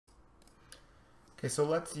Okay, so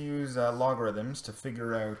let's use logarithms to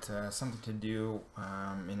figure out something to do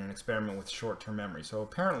in an experiment with short-term memory. So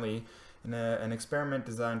apparently, in an experiment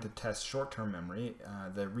designed to test short-term memory,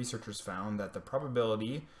 the researchers found that the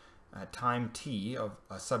probability at time t of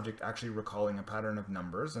a subject actually recalling a pattern of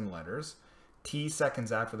numbers and letters, t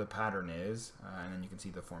seconds after the pattern is, and then you can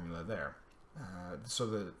see the formula there. So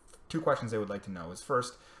the two questions they would like to know is,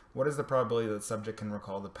 first, what is the probability that the subject can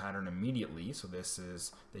recall the pattern immediately? So this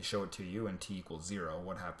is, they show it to you and t equals 0.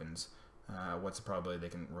 What happens? What's the probability they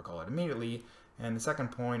can recall it immediately? And the second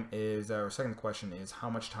point is, our second question is, how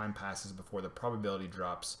much time passes before the probability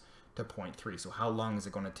drops to 0.3? So how long is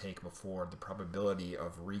it going to take before the probability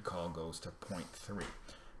of recall goes to 0.3?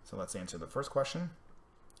 So let's answer the first question.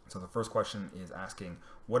 So the first question is asking,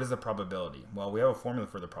 what is the probability? Well, we have a formula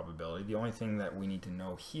for the probability. The only thing that we need to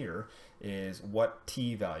know here is what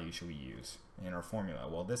t value should we use in our formula?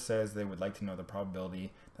 Well, this says they would like to know the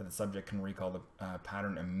probability that the subject can recall the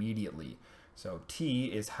pattern immediately. So t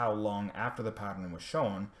is how long after the pattern was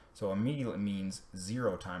shown. So immediately means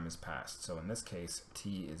 0 time has passed. So in this case,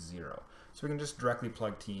 t is 0. So we can just directly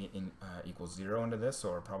plug t in equals 0 into this. So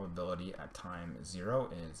our probability at time 0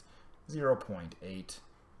 is 0.8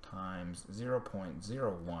 times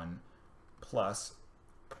 0.01 plus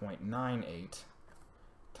 0.98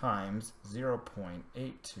 times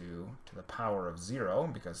 0.82 to the power of 0,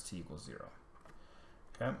 because t equals 0.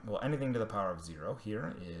 Okay, well, anything to the power of 0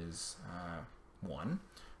 here is 1.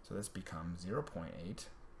 So this becomes 0.8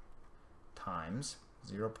 times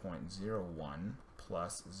 0.01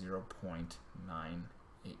 plus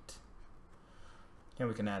 0.98. And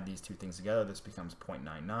we can add these two things together. This becomes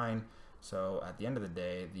 0.99. So at the end of the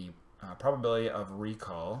day, the probability of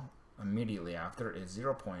recall immediately after is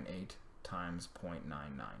 0.8 times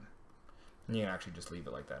 0.99. And you can actually just leave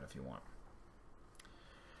it like that if you want.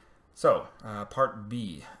 So part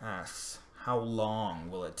B asks, how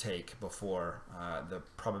long will it take before the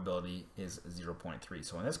probability is 0.3?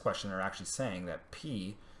 So in this question, they're actually saying that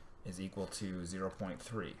P is equal to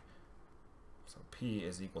 0.3. So P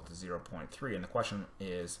is equal to 0.3, and the question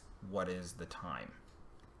is, what is the time?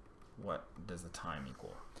 What does the time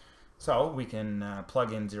equal? So we can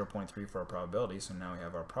plug in 0.3 for our probability. So now we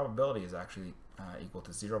have our probability is actually equal to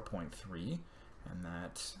 0.3, and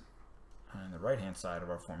that on the right hand side of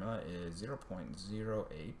our formula is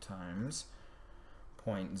 0.08 times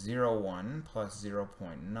 0.01 plus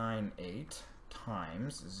 0.98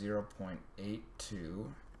 times 0.82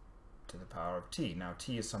 to the power of t. Now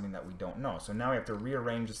t is something that we don't know. So now we have to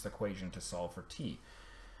rearrange this equation to solve for t.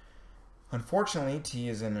 Unfortunately, t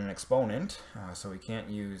is in an exponent, so we can't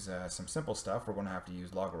use some simple stuff. We're going to have to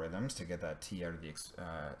use logarithms to get that t out of the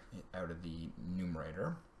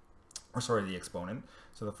numerator, or sorry, the exponent.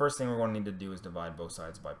 So the first thing we're going to need to do is divide both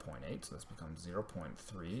sides by 0.8. So this becomes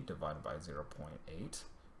 0.3 divided by 0.8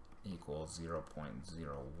 equals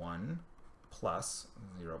 0.01 plus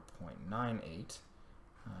 0.98,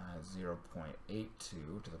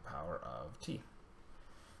 0.82 to the power of t.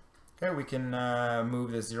 Okay, we can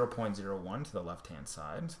move this 0.01 to the left-hand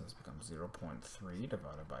side. So this becomes 0.3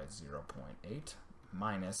 divided by 0.8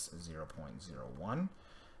 minus 0.01.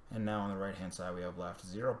 And now on the right-hand side, we have left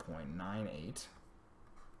 0.98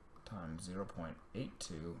 times 0.82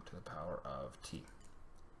 to the power of t.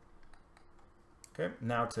 Okay,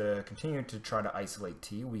 now to continue to try to isolate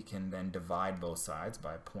t, we can then divide both sides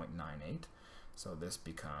by 0.98. So this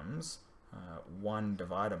becomes 1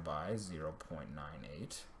 divided by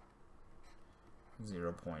 0.98.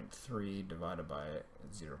 0.3 divided by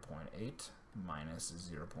 0.8 minus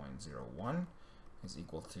 0.01 is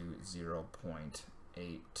equal to 0.82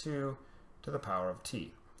 to the power of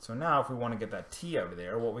t. So now if we want to get that t out of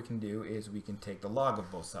there, what we can do is we can take the log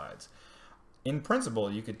of both sides. In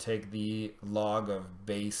principle, you could take the log of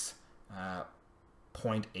base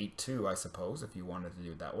 0.82, I suppose, if you wanted to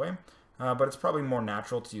do it that way. But it's probably more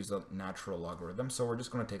natural to use a natural logarithm, so we're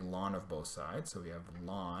just going to take ln of both sides. So we have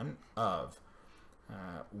ln of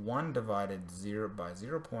 1 divided by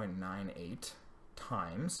 0.98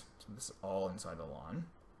 times, so this is all inside the ln,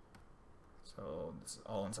 so this is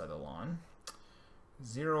all inside the ln,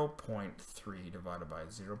 0.3 divided by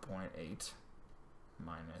 0.8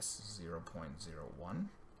 minus 0.01.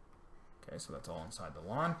 Okay, so that's all inside the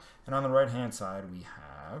ln. And on the right hand side we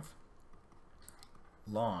have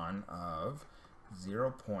ln of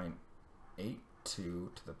 0.82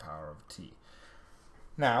 to the power of t.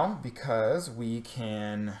 Now, because we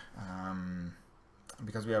can,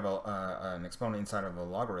 because we have an exponent inside of a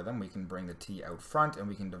logarithm, we can bring the t out front, and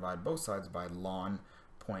we can divide both sides by ln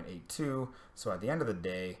 0.82. So at the end of the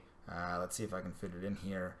day, let's see if I can fit it in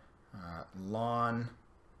here. Ln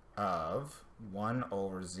of 1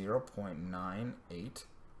 over 0.98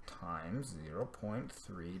 times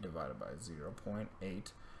 0.3 divided by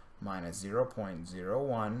 0.8 minus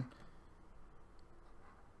 0.01.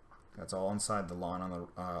 That's all inside the ln on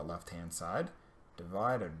the left-hand side,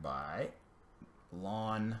 divided by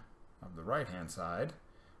ln of the right-hand side,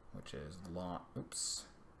 which is ln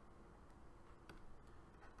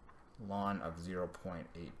of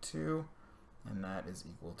 0.82, and that is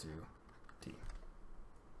equal to t.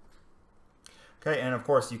 Okay, and of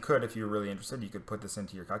course you could, if you're really interested, you could put this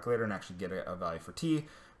into your calculator and actually get a value for t,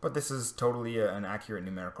 but this is totally an accurate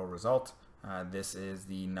numerical result. This is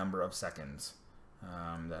the number of seconds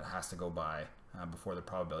that has to go by before the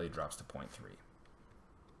probability drops to 0.3.